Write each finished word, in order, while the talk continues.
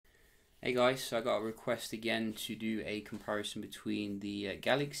Hey guys, so I got a request again to do a comparison between the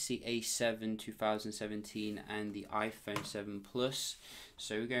Galaxy A7 2017 and the iPhone 7 Plus.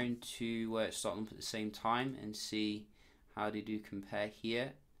 So we're going to start them up at the same time and see how they do compare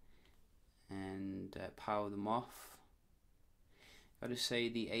here and power them off. Got to say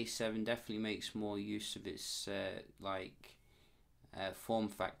the A7 definitely makes more use of its form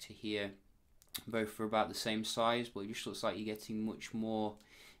factor here. Both are about the same size, but it just looks like you're getting much more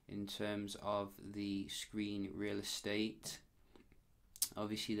in terms of the screen real estate.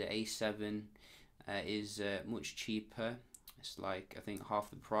 Obviously the A7 is much cheaper. It's like I think half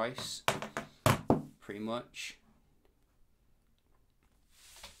the price pretty much.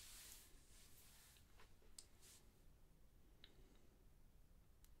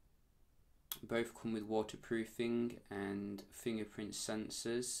 Both come with waterproofing and fingerprint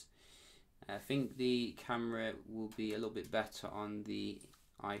sensors. I think the camera will be a little bit better on the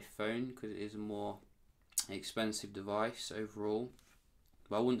iPhone because it is a more expensive device overall,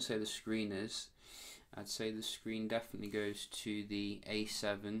 but I wouldn't say the screen is. I'd say the screen definitely goes to the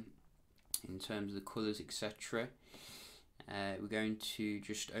A7 in terms of the colours, etc. We're going to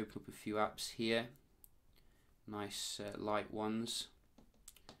just open up a few apps here, nice light ones,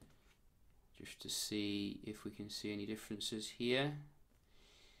 just to see if we can see any differences here.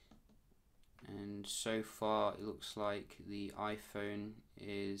 And so far it looks like the iPhone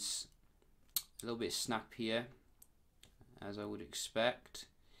is a little bit snappier, as I would expect.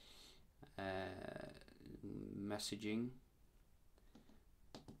 Messaging.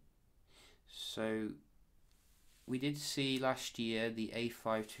 So we did see last year the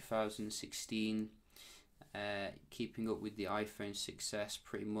A5 2016 keeping up with the iPhone 6s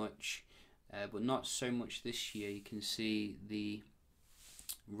pretty much, but not so much this year. You can see the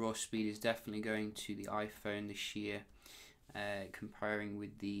raw speed is definitely going to the iPhone this year, comparing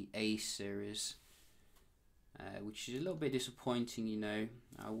with the A series, which is a little bit disappointing. You know,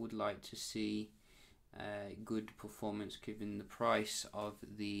 I would like to see good performance given the price of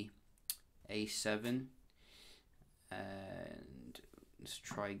the A7. And let's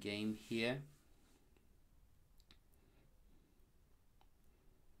try a game here.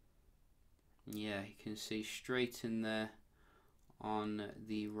 Yeah, you can see straight in there on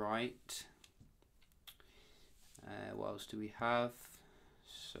the right. What else do we have?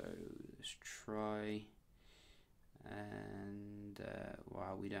 So let's try, and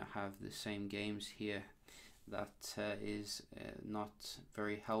wow, we don't have the same games here. That is not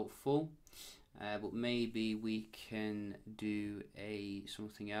very helpful, but maybe we can do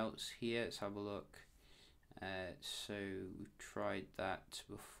something else here. Let's have a look. So we've tried that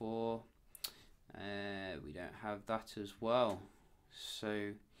before. We don't have that as well.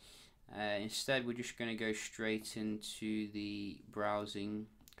 So instead we're just going to go straight into the browsing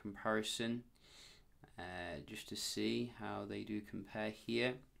comparison, just to see how they do compare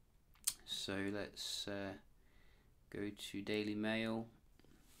here. So let's go to Daily Mail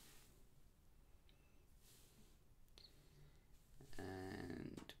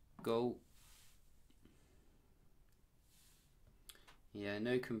and go. Yeah,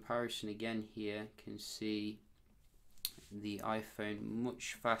 no comparison again here. Can see the iPhone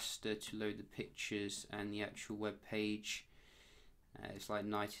much faster to load the pictures and the actual web page. It's like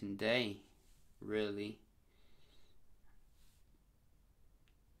night and day, really.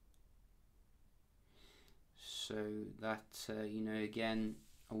 So that you know, again,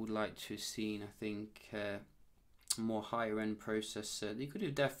 I would like to have seen, I think, more higher end processor. They could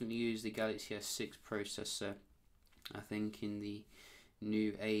have definitely used the Galaxy S6 processor, I think, in the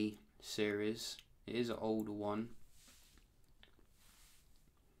new A series. It is an older one,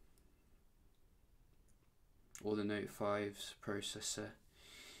 or the Note 5's processor.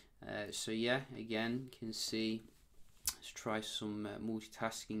 So yeah, again, you can see, let's try some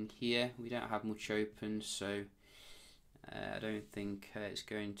multitasking here. We don't have much open, so I don't think it's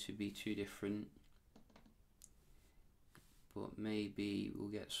going to be too different, but maybe we'll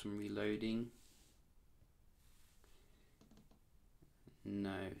get some reloading.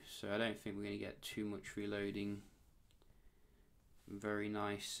 No, so I don't think we're going to get too much reloading. Very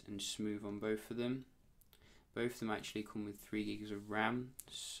nice and smooth on both of them. Both of them actually come with 3 gigs of RAM,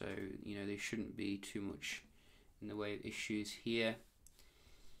 so you know, there shouldn't be too much in the way of issues here.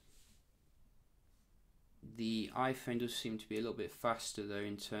 The iPhone does seem to be a little bit faster though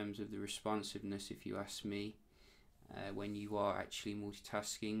in terms of the responsiveness, if you ask me, when you are actually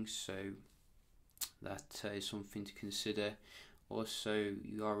multitasking, so that is something to consider. Also,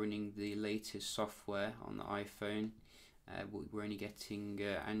 you are running the latest software on the iPhone, but we're only getting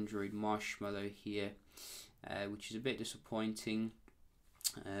Android Marshmallow here, which is a bit disappointing.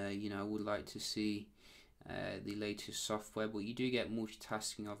 You know, I would like to see the latest software, but you do get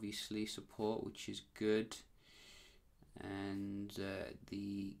multitasking obviously support, which is good, and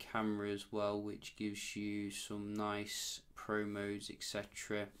the camera as well, which gives you some nice pro modes,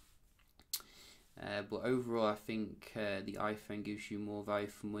 etc. But overall, I think the iPhone gives you more value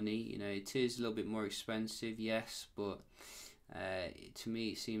for money. You know, it is a little bit more expensive, yes, but to me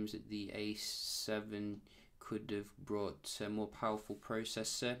it seems that the A7 could have brought a more powerful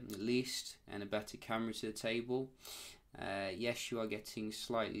processor at least, and a better camera to the table. Yes, you are getting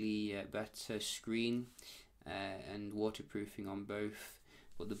slightly better screen and waterproofing on both,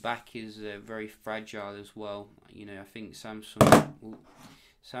 but the back is very fragile as well. You know, I think Samsung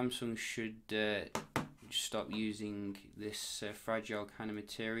should stop using this fragile kind of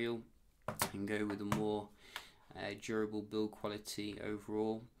material and go with a more durable build quality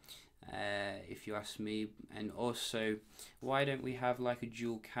overall, if you ask me. And also, why don't we have like a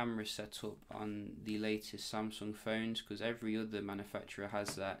dual camera setup on the latest Samsung phones? Because every other manufacturer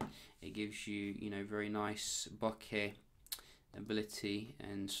has that. It gives you, you know, very nice bokeh ability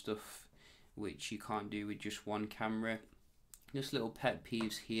and stuff which you can't do with just one camera. Just little pet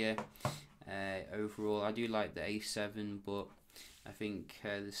peeves here. Overall, I do like the A7, but I think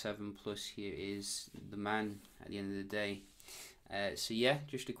the 7 Plus here is the man at the end of the day. So yeah,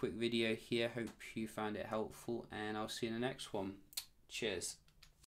 just a quick video here. Hope you found it helpful, and I'll see you in the next one. Cheers.